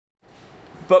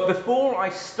But before I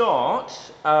start,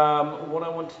 what I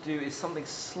want to do is something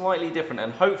slightly different,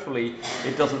 and hopefully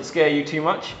it doesn't scare you too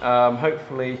much.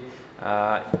 Hopefully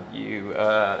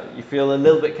you feel a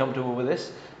little bit comfortable with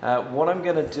this. What I'm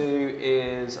going to do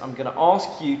is I'm going to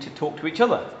ask you to talk to each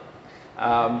other.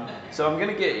 So I'm going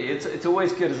to get you, it's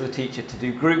always good as a teacher to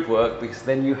do group work, because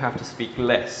then you have to speak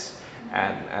less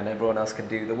and everyone else can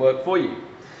do the work for you.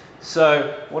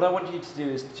 So what I want you to do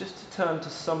is just to turn to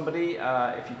somebody,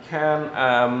 if you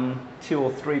can, 2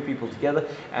 or 3 people together,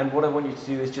 and what I want you to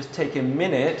do is just take a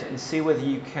minute and see whether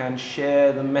you can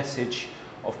share the message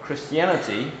of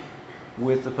Christianity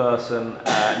with the person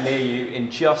near you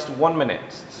in just 1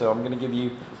 minute. So I'm going to give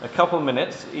you a couple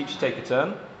minutes, each take a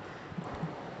turn.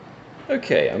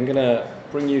 Okay, I'm going to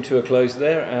bring you to a close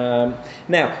there.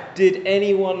 Now, did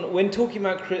anyone, when talking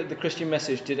about the Christian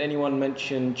message, did anyone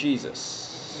mention Jesus?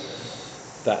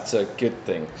 That's a good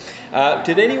thing.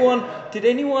 Did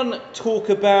anyone talk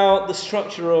about the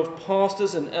structure of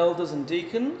pastors and elders and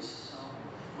deacons?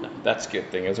 No, that's a good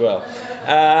thing as well.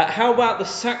 How about the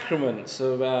sacraments,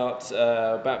 about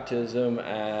baptism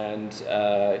and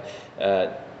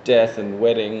death and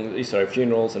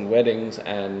funerals and weddings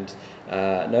and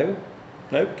no,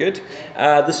 good.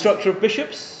 The structure of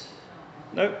bishops?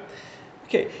 No.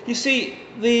 Okay, you see,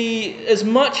 as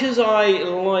much as I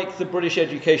like the British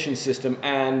education system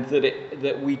and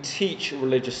that we teach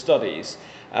religious studies,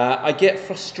 I get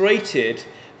frustrated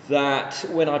that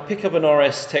when I pick up an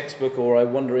RS textbook or I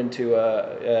wander into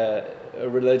a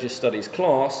religious studies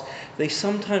class, they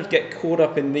sometimes get caught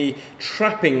up in the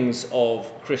trappings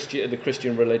of the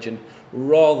Christian religion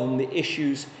rather than the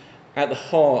issues at the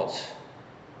heart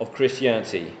of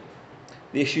Christianity,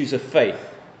 the issues of faith.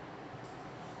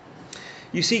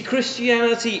 You see,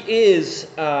 Christianity is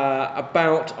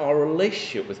about our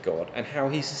relationship with God and how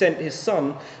He sent His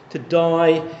Son to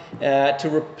die to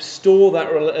restore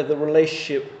the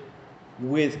relationship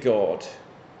with God,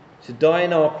 to die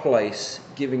in our place,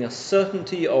 giving us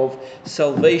certainty of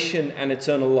salvation and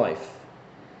eternal life.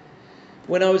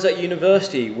 When I was at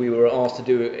university, we were asked to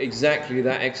do exactly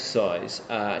that exercise,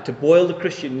 to boil the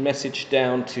Christian message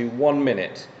down to 1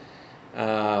 minute.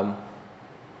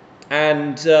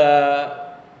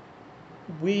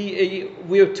 We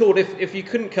were taught if you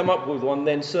couldn't come up with one,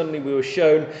 then certainly we were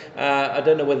shown, I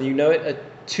don't know whether you know it,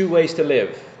 2 ways to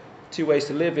live. 2 ways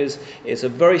to live is a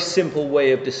very simple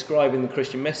way of describing the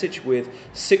Christian message with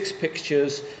 6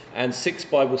 pictures and 6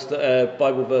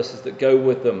 Bible verses that go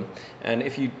with them. And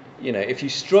if you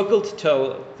struggle to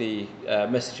tell the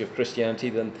message of Christianity,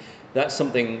 then that's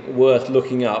something worth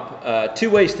looking up. 2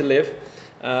 ways to live.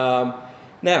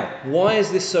 Now, why is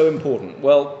this so important?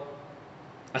 Well,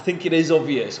 I think it is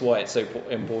obvious why it's so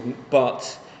important,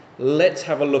 but let's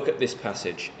have a look at this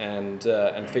passage and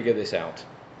figure this out.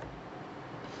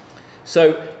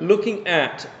 So, looking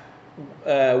at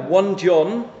 1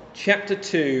 John chapter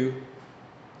 2,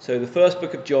 so the first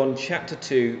book of John chapter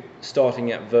 2,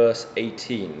 starting at verse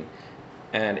 18.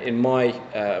 And in my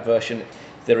version,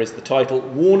 there is the title,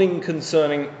 Warning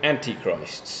Concerning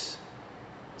Antichrists.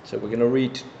 So we're going to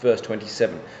read verse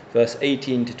 27, verse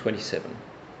 18 to 27.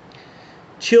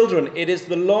 Children, it is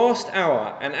the last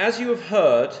hour, and as you have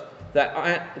heard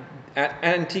that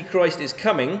Antichrist is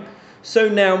coming, so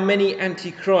now many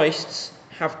Antichrists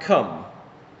have come.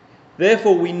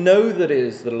 Therefore we know that it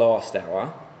is the last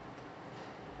hour.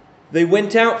 They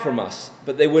went out from us,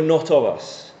 but they were not of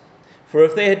us. For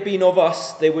if they had been of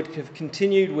us, they would have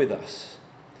continued with us.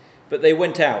 But they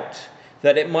went out,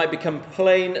 that it might become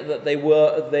plain that they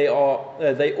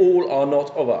all are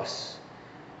not of us.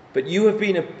 But you have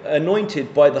been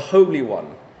anointed by the Holy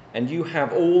One, and you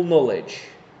have all knowledge.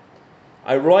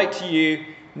 I write to you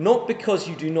not because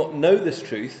you do not know this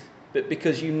truth, but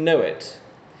because you know it,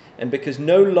 and because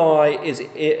no lie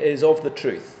is of the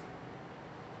truth.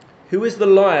 Who is the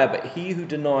liar but he who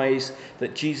denies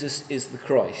that Jesus is the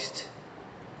Christ?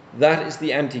 That is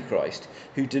the Antichrist,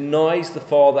 who denies the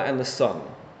Father and the Son.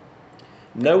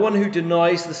 No one who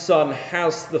denies the Son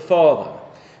has the Father.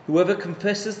 Whoever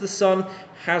confesses the Son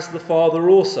has the Father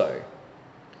also.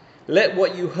 Let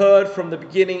what you heard from the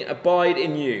beginning abide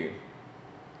in you.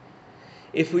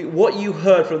 If what you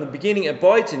heard from the beginning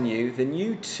abides in you, then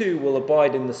you too will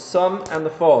abide in the Son and the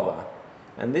Father.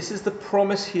 And this is the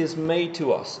promise He has made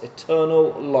to us,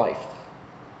 eternal life.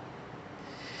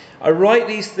 I write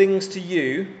these things to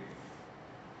you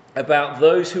about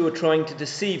those who are trying to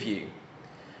deceive you.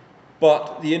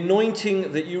 But the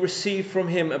anointing that you receive from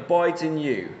Him abides in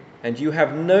you, and you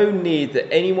have no need that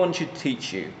anyone should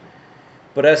teach you.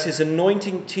 But as His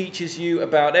anointing teaches you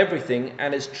about everything,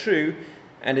 and is true,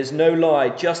 and is no lie,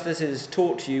 just as it is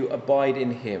taught to you, abide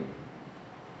in Him.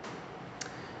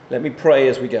 Let me pray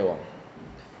as we go on.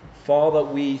 Father,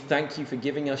 we thank you for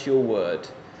giving us your word.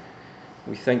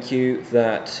 We thank you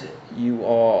that you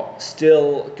are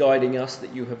still guiding us,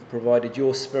 that you have provided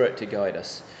your Spirit to guide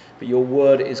us. But your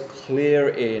word is clear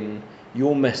in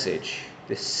your message,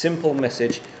 this simple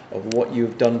message of what you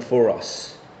have done for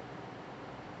us.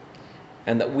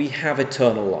 And that we have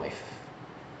eternal life,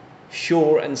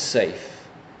 sure and safe,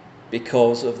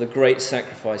 because of the great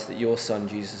sacrifice that your Son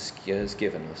Jesus has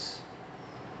given us.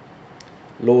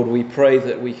 Lord, we pray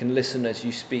that we can listen as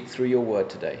you speak through your word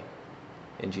today.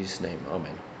 In Jesus' name,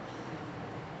 amen.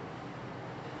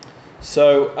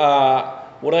 So,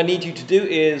 what I need you to do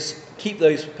is keep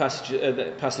those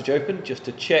passage open just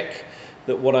to check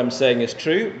that what I'm saying is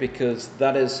true, because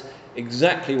that is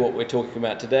exactly what we're talking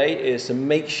about today, is to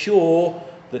make sure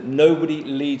that nobody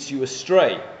leads you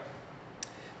astray.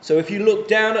 So if you look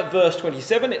down at verse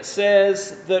 27, it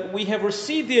says that we have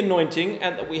received the anointing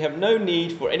and that we have no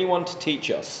need for anyone to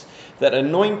teach us. That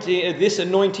this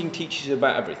anointing teaches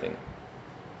about everything.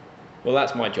 Well,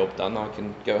 that's my job done. I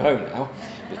can go home now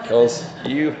because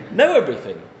you know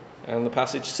everything. And the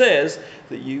passage says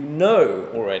that you know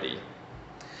already.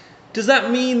 Does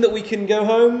that mean that we can go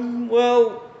home?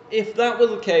 Well, if that were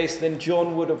the case, then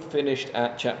John would have finished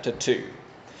at chapter 2.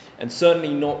 And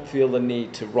certainly not feel the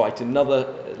need to write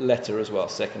another letter as well,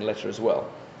 second letter as well.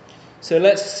 So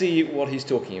let's see what he's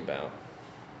talking about.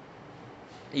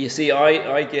 You see,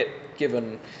 I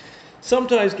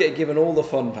sometimes get given all the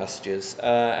fun passages.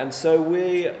 And so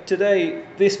today,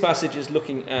 this passage is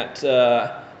looking at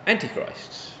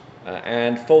antichrists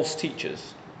and false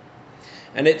teachers.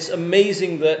 And it's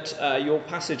amazing that your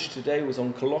passage today was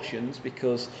on Colossians,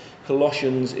 because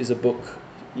Colossians is a book,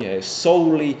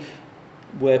 solely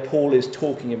where Paul is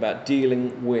talking about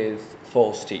dealing with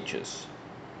false teachers.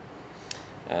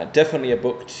 Definitely a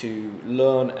book to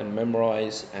learn and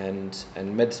memorize and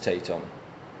meditate on.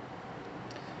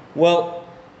 Well,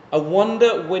 I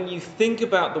wonder, when you think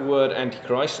about the word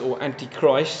antichrist or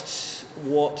antichrists,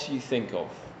 what you think of.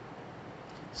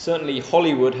 Certainly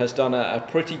Hollywood has done a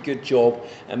pretty good job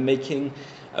at making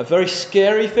a very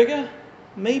scary figure,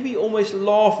 maybe almost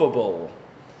laughable,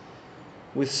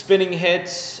 with spinning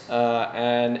heads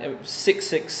and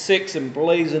 666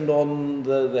 emblazoned on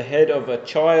the head of a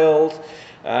child.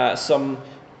 When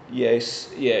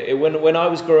I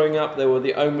was growing up,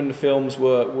 the Omen films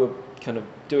were kind of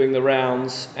doing the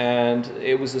rounds, and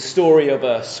it was the story of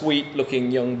a sweet-looking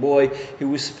young boy who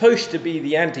was supposed to be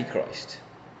the Antichrist.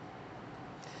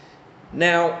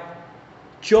 Now,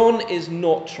 John is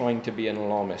not trying to be an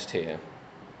alarmist here.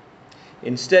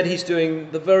 Instead, he's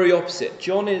doing the very opposite.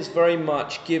 John is very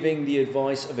much giving the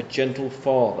advice of a gentle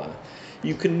father.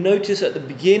 You can notice at the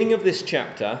beginning of this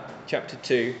chapter, chapter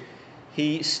 2,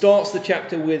 he starts the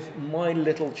chapter with, "My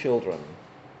little children."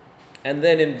 And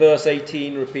then in verse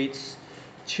 18 repeats,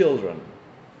 "Children."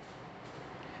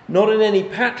 Not in any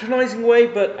patronizing way,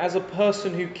 but as a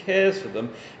person who cares for them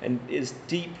and is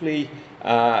deeply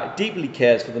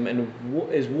cares for them and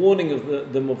is warning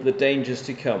them of the dangers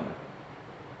to come.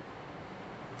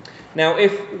 Now,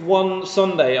 if one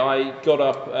Sunday I got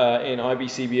up in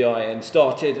IBCBI and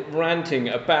started ranting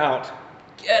about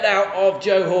get out of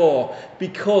Johor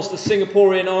because the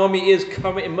Singaporean army is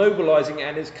mobilizing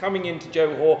and is coming into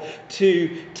Johor to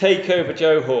take over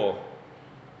Johor,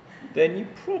 then you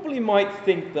probably might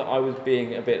think that I was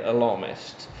being a bit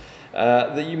alarmist.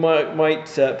 That you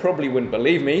probably wouldn't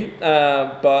believe me,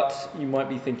 but you might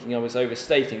be thinking I was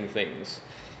overstating things,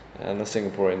 and the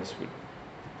Singaporeans would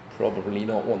probably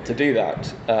not want to do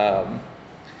that.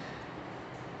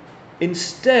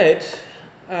 Instead,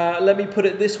 let me put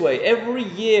it this way. Every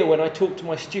year when I talk to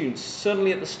my students,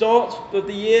 certainly at the start of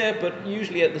the year, but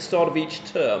usually at the start of each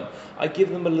term, I give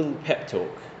them a little pep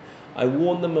talk. I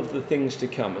warn them of the things to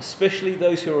come, especially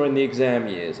those who are in the exam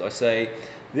years. I say,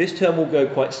 this term will go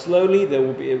quite slowly, it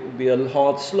will be a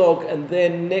hard slog, and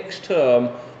then next term,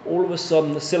 all of a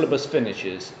sudden the syllabus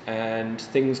finishes and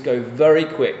things go very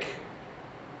quick.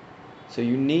 So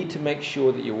you need to make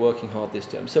sure that you're working hard this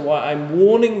term. So I'm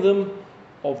warning them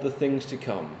of the things to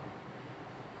come,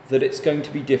 that it's going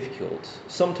to be difficult.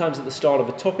 Sometimes at the start of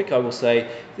a topic I will say,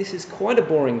 this is quite a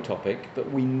boring topic, but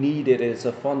we need it as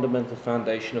a fundamental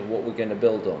foundation of what we're going to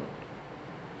build on.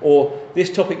 Or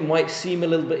this topic might seem a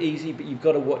little bit easy, but you've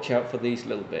got to watch out for these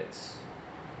little bits.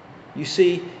 You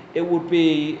see, it would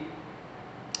be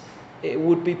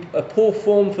a poor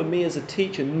form for me as a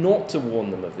teacher not to warn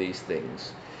them of these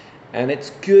things. And it's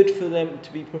good for them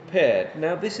to be prepared.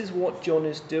 Now, this is what John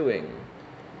is doing.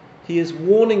 He is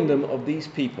warning them of these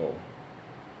people.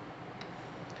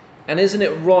 And isn't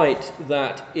it right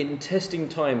that in testing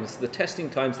times, the testing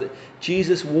times that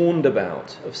Jesus warned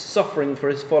about, of suffering for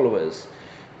his followers,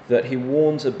 that he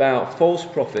warns about false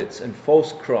prophets and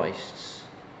false Christs?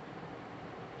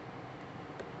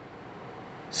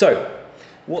 So,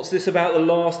 what's this about the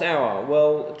last hour?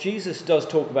 Well, Jesus does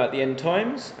talk about the end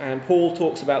times, and Paul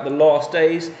talks about the last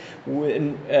days,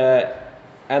 and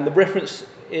the reference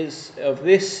is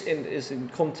in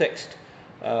context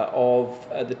of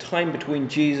the time between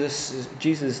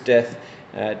Jesus' death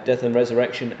and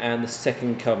resurrection, and the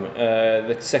second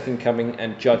coming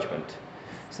and judgment.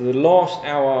 So the last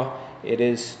hour, it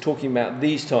is talking about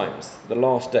these times, the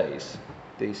last days,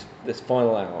 this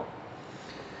final hour.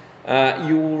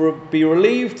 You will be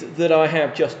relieved that I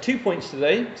have just 2 points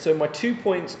today. So my 2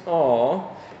 points are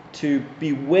to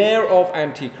beware of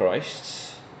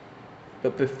antichrists,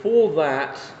 but before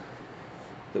that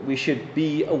we should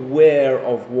be aware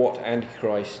of what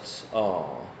antichrists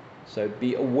are. So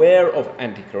be aware of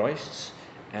antichrists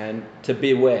and to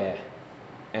beware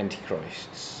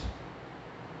antichrists.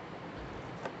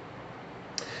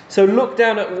 So look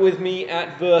down with me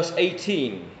at verse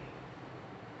 18.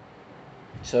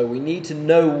 So we need to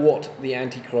know what the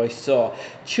antichrists are.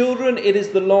 Children, it is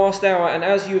the last hour, and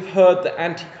as you've heard the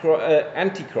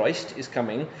Antichrist is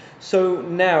coming, so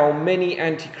now many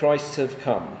antichrists have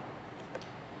come.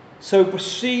 So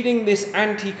preceding this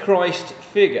Antichrist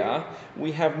figure,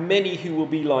 we have many who will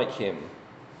be like him.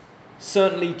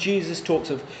 Certainly Jesus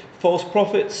talks of false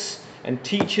prophets and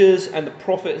teachers, and the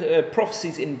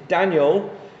prophecies in Daniel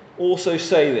also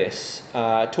say this,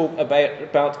 talk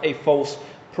about a false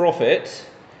prophet,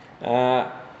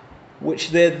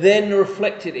 which they're then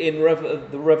reflected in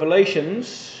the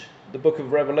Revelations. The book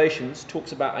of Revelations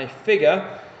talks about a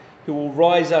figure who will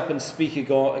rise up and speak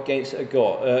against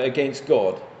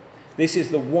God. This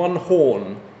is the one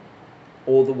horn,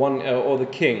 or the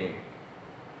king.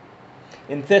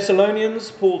 In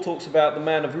Thessalonians, Paul talks about the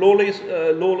man of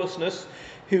lawlessness,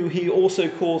 who he also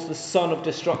calls the son of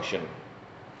destruction.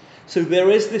 So there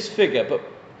is this figure,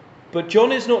 but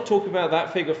John is not talking about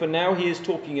that figure for now. He is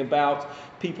talking about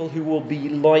people who will be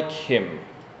like him.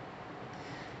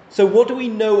 So what do we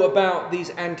know about these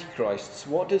antichrists?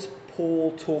 What does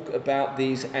Paul talk about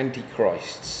these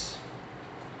antichrists?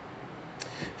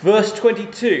 Verse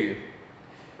 22.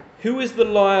 Who is the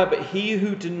liar but he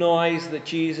who denies that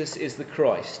Jesus is the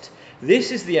Christ?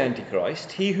 This is the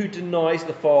Antichrist, he who denies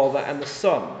the Father and the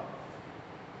Son.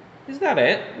 Is that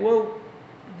it? Well,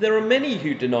 there are many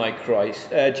who deny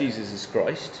Jesus is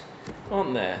Christ,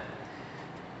 aren't there?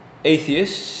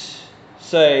 Atheists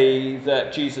say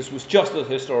that Jesus was just a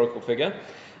historical figure,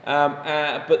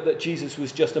 but that Jesus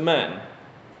was just a man.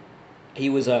 He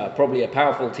was probably a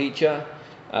powerful teacher.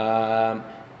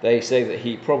 They say that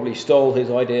he probably stole his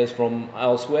ideas from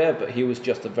elsewhere, but he was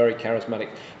just a very charismatic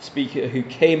speaker who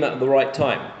came at the right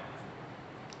time.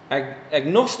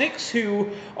 Agnostics, who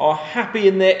are happy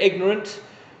in their ignorance,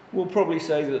 will probably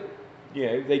say that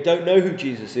they don't know who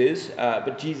Jesus is,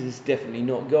 but Jesus is definitely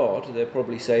not God. They'll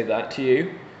probably say that to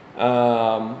you.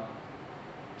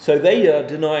 So they are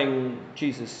denying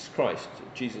Jesus Christ.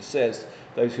 Jesus says,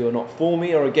 those who are not for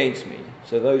me are against me.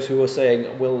 So those who are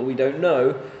saying, well, we don't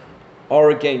know,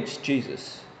 are against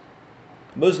Jesus.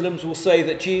 Muslims will say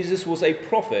that Jesus was a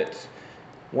prophet,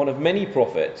 one of many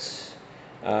prophets,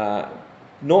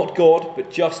 not God, but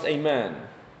just a man.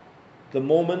 The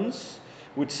Mormons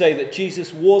would say that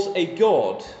Jesus was a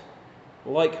God,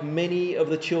 like many of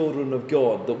the children of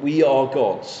God, that we are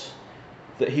gods,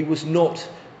 that he was not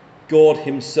God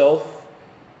himself,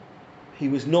 he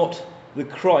was not the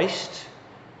Christ,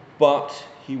 but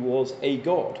he was a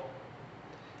God.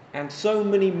 And so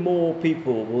many more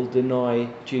people will deny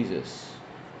Jesus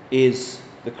is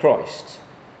the Christ.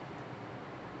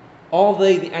 Are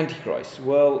they the Antichrist?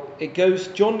 Well,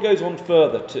 John goes on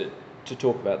further to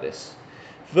talk about this.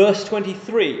 Verse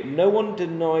 23, no one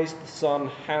denies the Son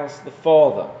has the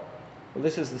Father. Well,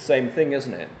 this is the same thing,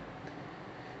 isn't it?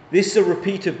 This is a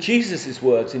repeat of Jesus'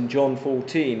 words in John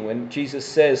 14, when Jesus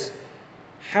says,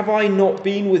 have I not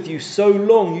been with you so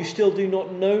long, you still do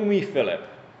not know me, Philip?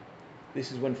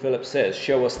 This is when Philip says,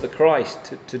 show us the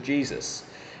Christ to Jesus.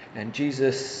 And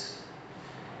Jesus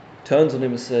turns on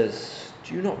him and says,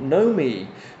 do you not know me?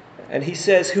 And he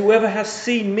says, whoever has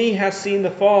seen me has seen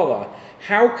the Father.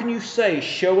 How can you say,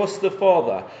 show us the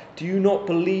Father? Do you not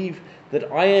believe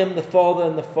that I am the Father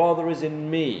and the Father is in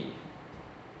me?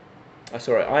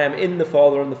 I am in the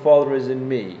Father and the Father is in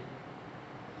me.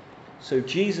 So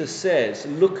Jesus says,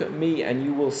 look at me and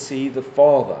you will see the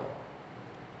Father.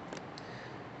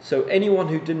 So anyone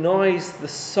who denies the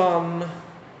Son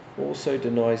also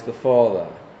denies the Father.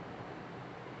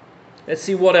 Let's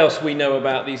see what else we know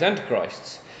about these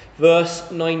antichrists. Verse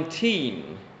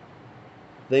 19.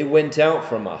 They went out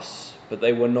from us, but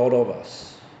they were not of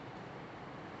us.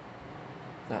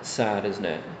 That's sad, isn't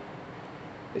it?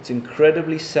 It's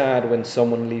incredibly sad when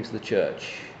someone leaves the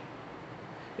church.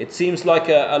 It seems like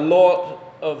a lot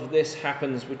of this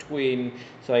happens between,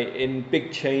 say, in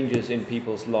big changes in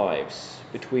people's lives,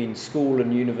 between school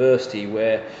and university,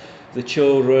 where the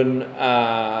children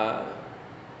are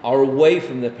away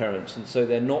from their parents, and so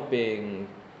they're not being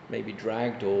maybe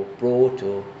dragged or brought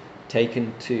or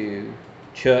taken to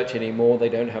church anymore. They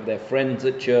don't have their friends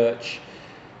at church,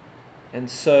 and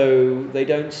so they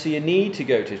don't see a need to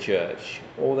go to church,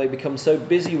 or they become so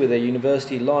busy with their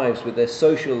university lives, with their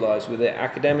social lives, with their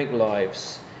academic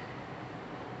lives,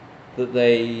 that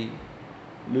they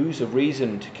lose a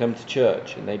reason to come to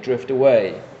church and they drift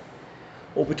away.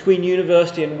 Or between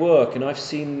university and work, and I've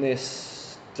seen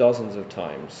this dozens of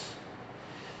times.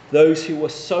 Those who were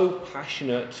so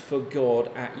passionate for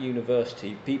God at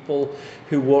university, people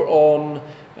who were on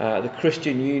the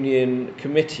Christian Union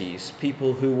committees,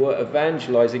 people who were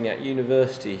evangelizing at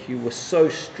university, who were so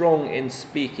strong in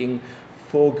speaking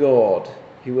for God,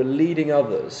 who were leading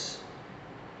others.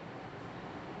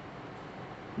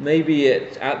 Maybe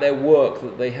it's at their work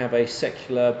that they have a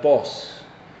secular boss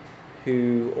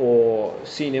or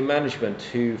senior management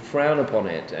who frown upon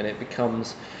it, and it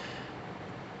becomes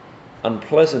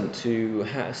unpleasant to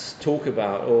talk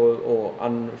about or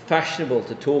unfashionable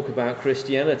to talk about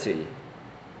Christianity.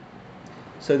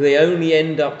 So they only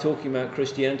end up talking about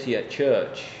Christianity at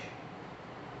church.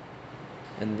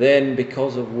 And then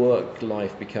because of work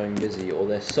life becoming busy or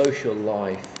their social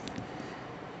life,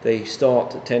 they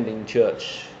start attending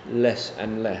church less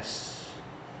and less.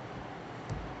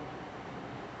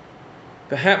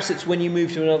 Perhaps it's when you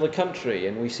move to another country,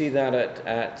 and we see that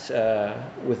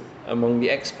among the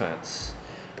expats.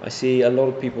 I see a lot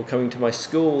of people coming to my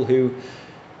school who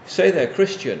say they're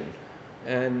Christian,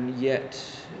 and yet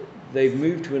they've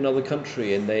moved to another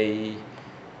country, and they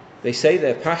say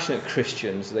they're passionate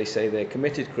Christians, they say they're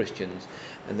committed Christians,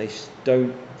 and they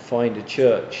don't find a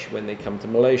church when they come to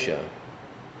Malaysia.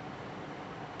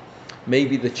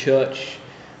 Maybe the church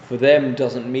for them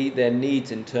doesn't meet their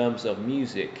needs in terms of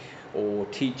music or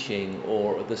teaching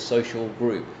or the social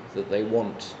group that they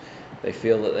want. They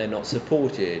feel that they're not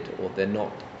supported, or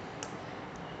the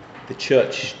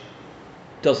church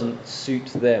doesn't suit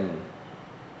them.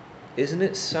 Isn't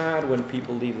it sad when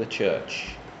people leave the church?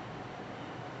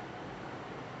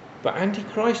 But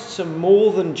antichrists are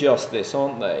more than just this,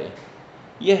 aren't they?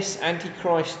 Yes,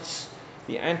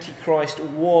 the Antichrist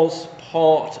was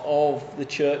part of the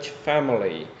church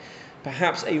family,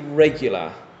 perhaps a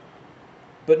regular,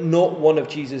 but not one of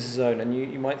Jesus' own. And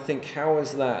you might think, how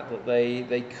is that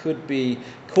they could be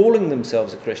calling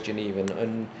themselves a Christian even,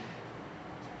 and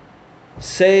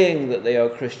saying that they are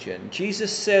Christian?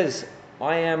 Jesus says,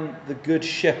 I am the good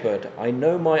shepherd. I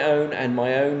know my own, and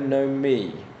my own know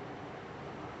me.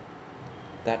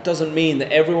 That doesn't mean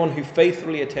that everyone who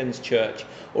faithfully attends church,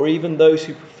 or even those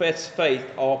who profess faith,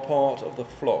 are part of the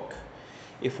flock.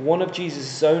 If one of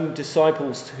Jesus' own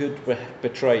disciples could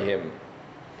betray him,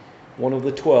 one of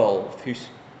the 12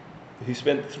 who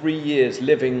spent 3 years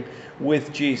living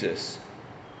with Jesus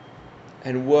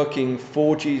and working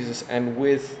for Jesus and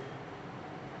with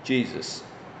Jesus,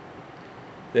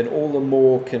 then all the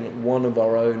more can one of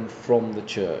our own from the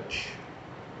church.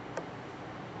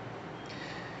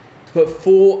 But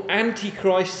for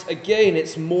antichrists, again,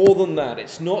 it's more than that.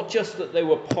 It's not just that they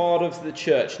were part of the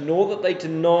church, nor that they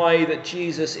deny that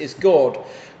Jesus is God,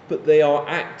 but they are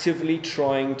actively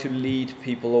trying to lead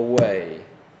people away.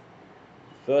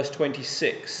 Verse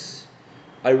 26,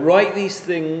 I write these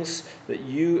things to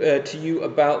you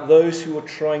about those who are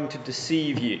trying to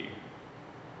deceive you.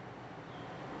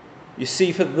 You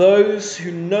see, for those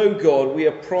who know God, we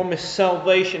are promised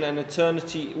salvation and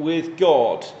eternity with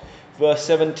God. Verse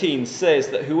 17 says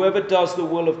that whoever does the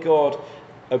will of God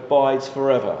abides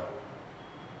forever.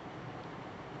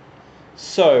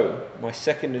 So, my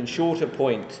second and shorter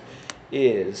point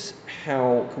is,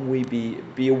 how can we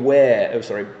beware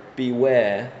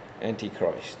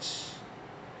antichrists?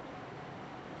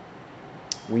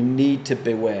 We need to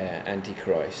beware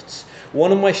antichrists.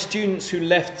 One of my students who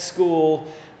left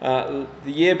school the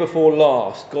year before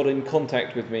last got in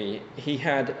contact with me. He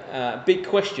had big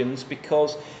questions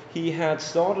because he had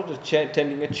started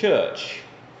attending a church.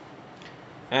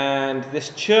 And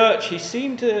this church, he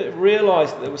seemed to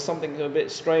realise that there was something a bit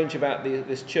strange about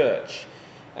this church.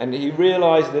 And he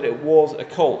realised that it was a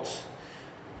cult.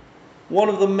 one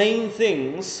of the main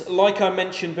things, like I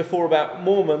mentioned before about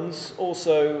Mormons,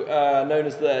 also known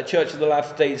as the Church of the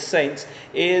Latter-day Saints,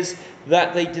 is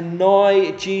that they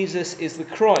deny Jesus is the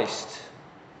Christ.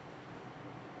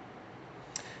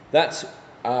 That's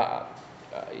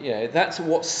that's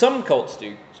what some cults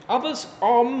do. Others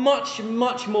are much,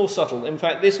 much more subtle. In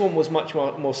fact, this one was much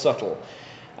more subtle.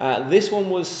 This one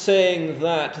was saying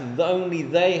that only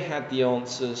they had the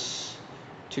answers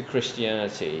to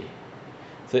Christianity.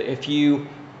 That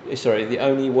the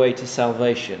only way to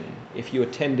salvation, if you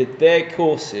attended their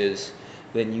courses,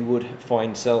 then you would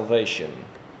find salvation.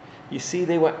 You see,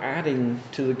 they were adding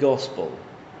to the gospel.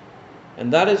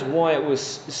 And that is why it was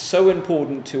so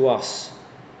important to us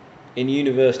in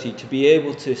university to be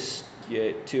able to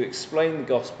explain the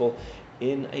gospel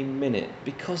in a minute,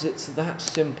 because it's that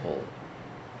simple.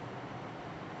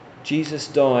 Jesus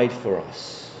died for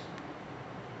us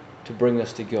to bring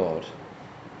us to God.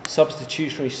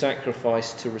 Substitutionary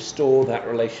sacrifice to restore that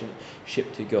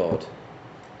relationship to God.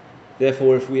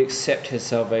 Therefore, if we accept his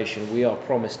salvation, we are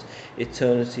promised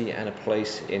eternity and a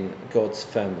place in God's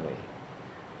family.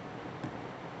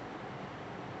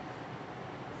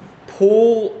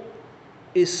 Paul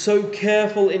is so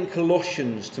careful in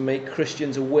Colossians to make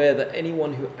Christians aware that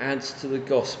anyone who adds to the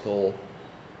gospel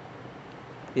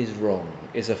is wrong,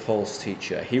 is a false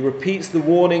teacher. He repeats the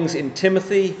warnings in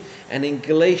Timothy, and in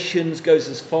Galatians goes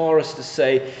as far as to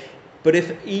say, but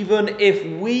even if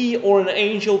we or an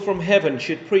angel from heaven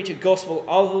should preach a gospel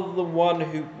other than the one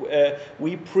who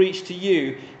we preach to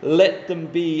you, let them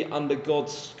be under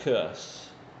God's curse.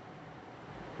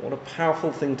 What a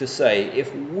powerful thing to say.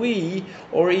 If we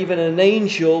or even an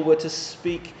angel were to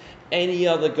speak any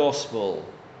other gospel,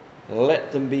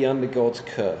 let them be under God's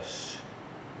curse.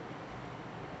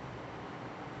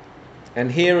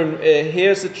 And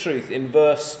here's the truth in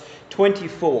verse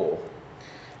 24.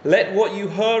 Let what you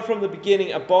heard from the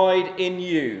beginning abide in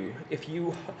you.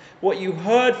 What you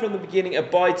heard from the beginning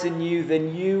abides in you,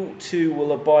 then you too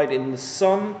will abide in the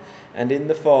Son and in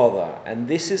the Father. And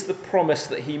this is the promise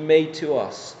that he made to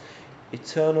us,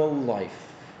 eternal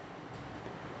life.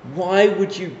 Why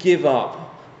would you give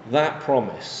up that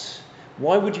promise?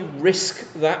 Why would you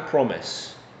risk that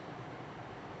promise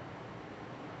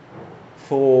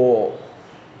for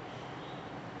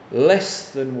less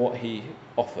than what he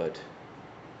offered?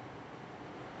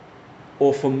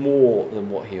 Or for more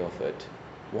than what he offered?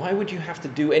 Why would you have to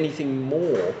do anything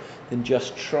more than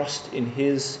just trust in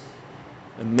his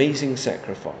amazing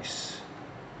sacrifice?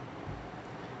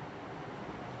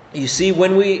 You see,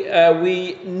 when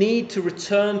we need to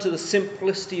return to the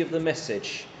simplicity of the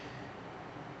message,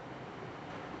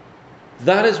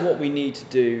 that is what we need to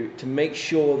do to make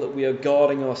sure that we are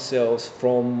guarding ourselves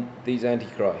from these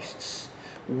antichrists.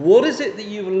 What is it that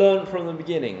you've learned from the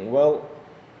beginning? Well,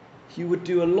 you would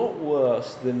do a lot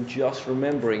worse than just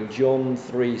remembering John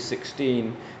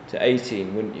 3:16 to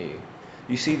 18, wouldn't you?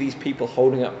 You see these people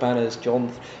holding up banners,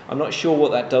 I'm not sure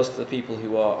what that does to the people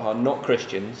who are not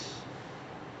Christians,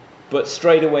 but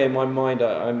straight away in my mind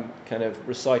I'm kind of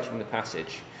reciting the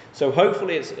passage. So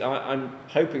hopefully I'm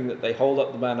hoping that they hold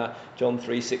up the banner John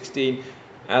 3:16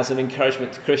 as an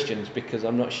encouragement to Christians, because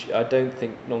I don't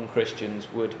think non-Christians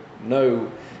would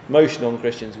know. Most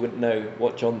non-Christians wouldn't know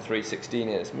what John 3:16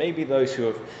 is. Maybe those who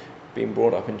have been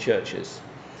brought up in churches.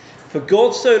 For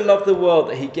God so loved the world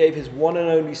that he gave his one and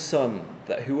only Son,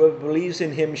 that whoever believes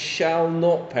in him shall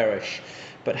not perish,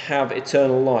 but have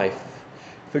eternal life.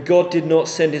 For God did not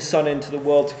send his Son into the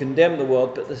world to condemn the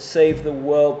world, but to save the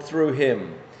world through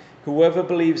him. Whoever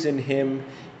believes in him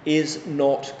is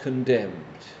not condemned.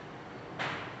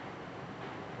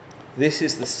 This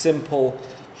is the simple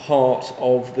heart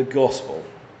of the gospel.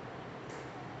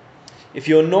 If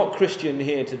you're not Christian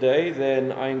here today,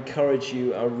 then I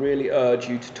really urge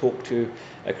you to talk to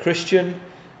a Christian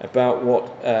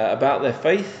about their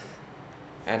faith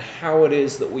and how it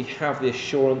is that we have the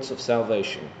assurance of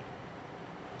salvation.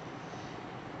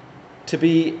 To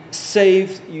be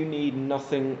saved, you need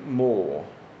nothing more.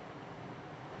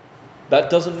 That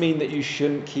doesn't mean that you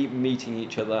shouldn't keep meeting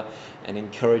each other and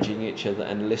encouraging each other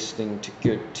and listening to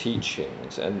good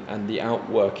teachings and the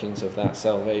outworkings of that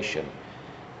salvation.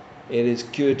 It is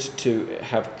good to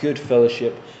have good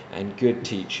fellowship and good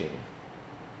teaching,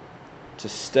 to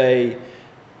stay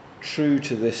true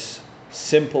to this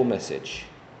simple message.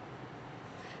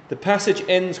 The passage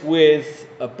ends with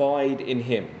abide in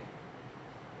him.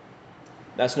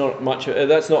 That's not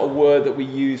a word that we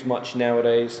use much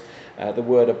nowadays. The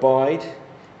word abide.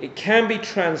 It can be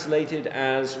translated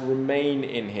as remain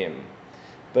in him,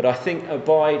 but I think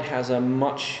abide has a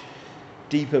much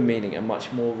deeper meaning, a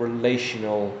much more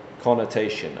relational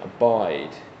connotation.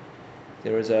 Abide.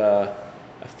 There is a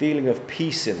feeling of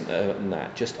peace in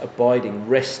that, just abiding,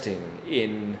 resting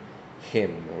in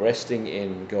Him, resting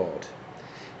in God.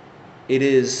 It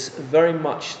is very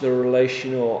much the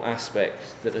relational aspect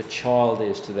that a child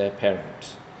is to their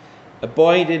parent.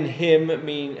 Abide in Him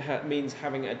means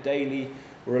having a daily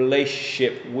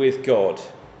relationship with God.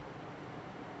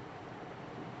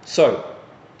 So,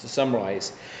 to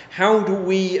summarise, how do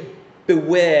we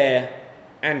beware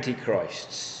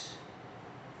antichrists?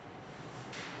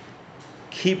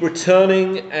 Keep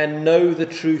returning and know the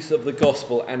truth of the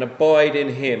gospel and abide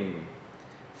in Him.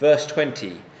 Verse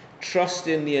 20, trust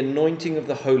in the anointing of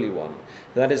the Holy One.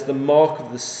 That is the mark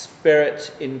of the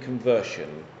Spirit in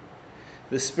conversion.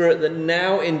 The Spirit that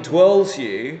now indwells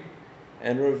you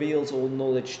and reveals all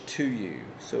knowledge to you.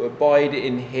 So abide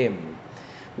in Him.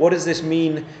 What does this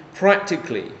mean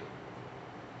practically?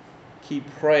 Keep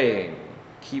praying.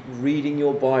 Keep reading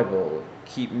your Bible.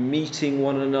 Keep meeting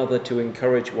one another to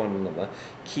encourage one another.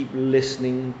 Keep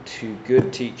listening to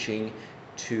good teaching,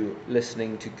 to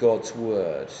listening to God's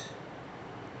Word.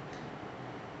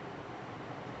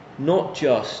 Not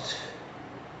just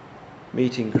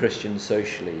meeting Christians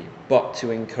socially, but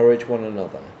to encourage one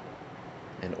another,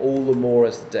 and all the more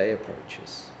as the day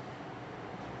approaches.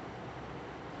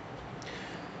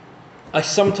 I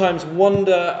sometimes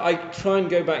wonder, I try and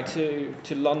go back to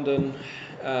London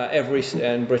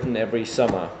and Britain every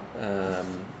summer.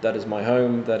 That is my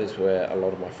home, that is where a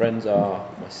lot of my friends are.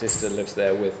 My sister lives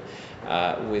there with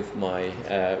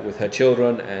her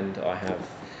children, and I have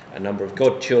a number of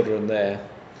godchildren there.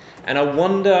 And I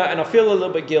wonder, and I feel a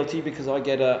little bit guilty because I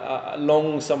get a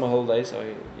long summer holidays.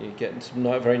 You get some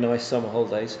very nice summer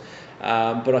holidays.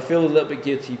 But I feel a little bit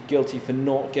guilty for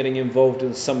not getting involved in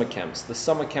the summer camps. The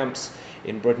summer camps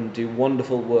in Britain do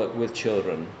wonderful work with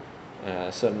children.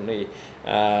 Certainly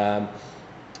a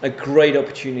great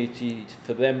opportunity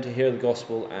for them to hear the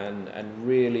gospel and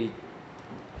really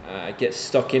get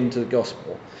stuck into the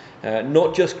gospel.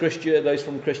 Not just those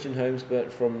from Christian homes,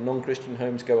 but from non-Christian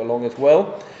homes go along as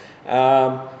well.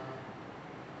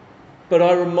 But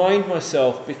I remind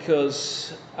myself,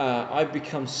 because I've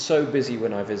become so busy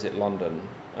when I visit London,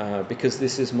 because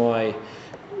this is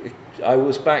I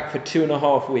was back for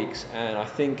 2.5 weeks, and I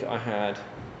think I had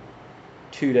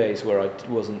 2 days where I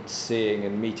wasn't seeing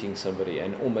and meeting somebody,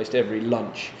 and almost every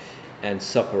lunch and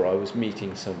supper I was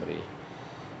meeting somebody.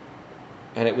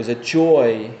 And it was a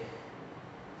joy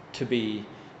to be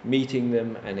meeting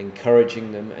them and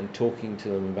encouraging them and talking to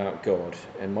them about God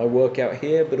and my work out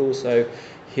here, but also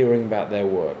hearing about their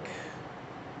work.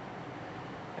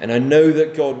 And I know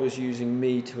that God was using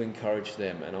me to encourage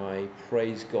them, and I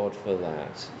praise God for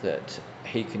that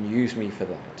He can use me for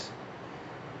that.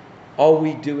 Are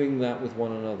we doing that with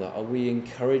one another? Are we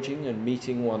encouraging and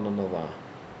meeting one another?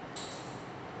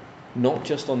 Not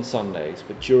just on Sundays,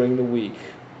 but during the week,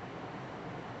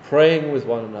 praying with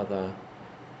one another,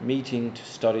 meeting to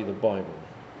study the Bible,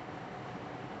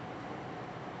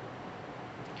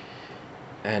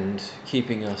 and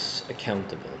keeping us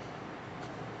accountable.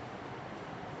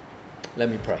 Let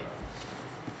me pray.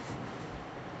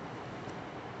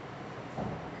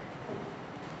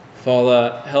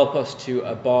 Father, help us to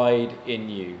abide in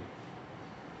You,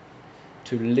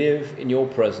 to live in Your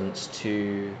presence,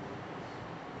 to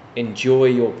enjoy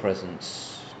Your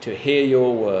presence, to hear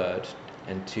Your word,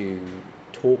 and to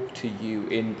talk to You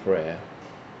in prayer.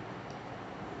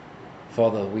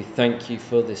 Father, we thank You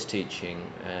for this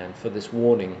teaching and for this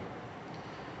warning,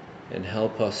 and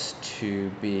help us to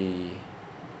be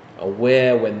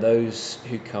aware when those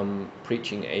who come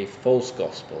preaching a false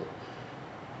gospel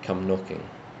come knocking.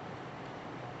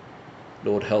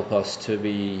 Lord, help us to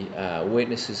be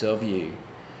witnesses of You.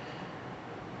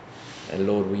 And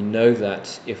Lord, we know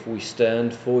that if we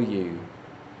stand for You,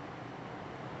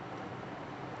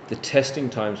 the testing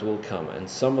times will come, and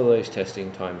some of those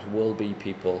testing times will be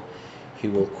people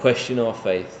who will question our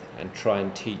faith and try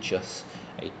and teach us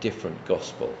a different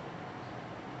gospel.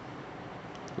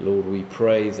 Lord, we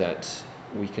pray that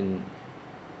we can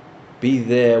be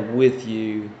there with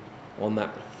You on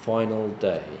that final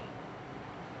day,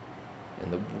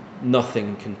 and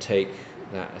nothing can take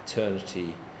that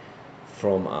eternity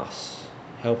from us.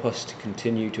 Help us to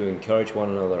continue to encourage one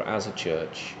another as a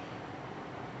church,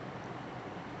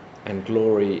 and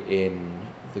glory in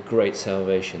the great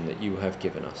salvation that You have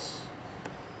given us.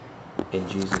 In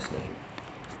Jesus' name,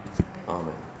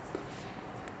 amen.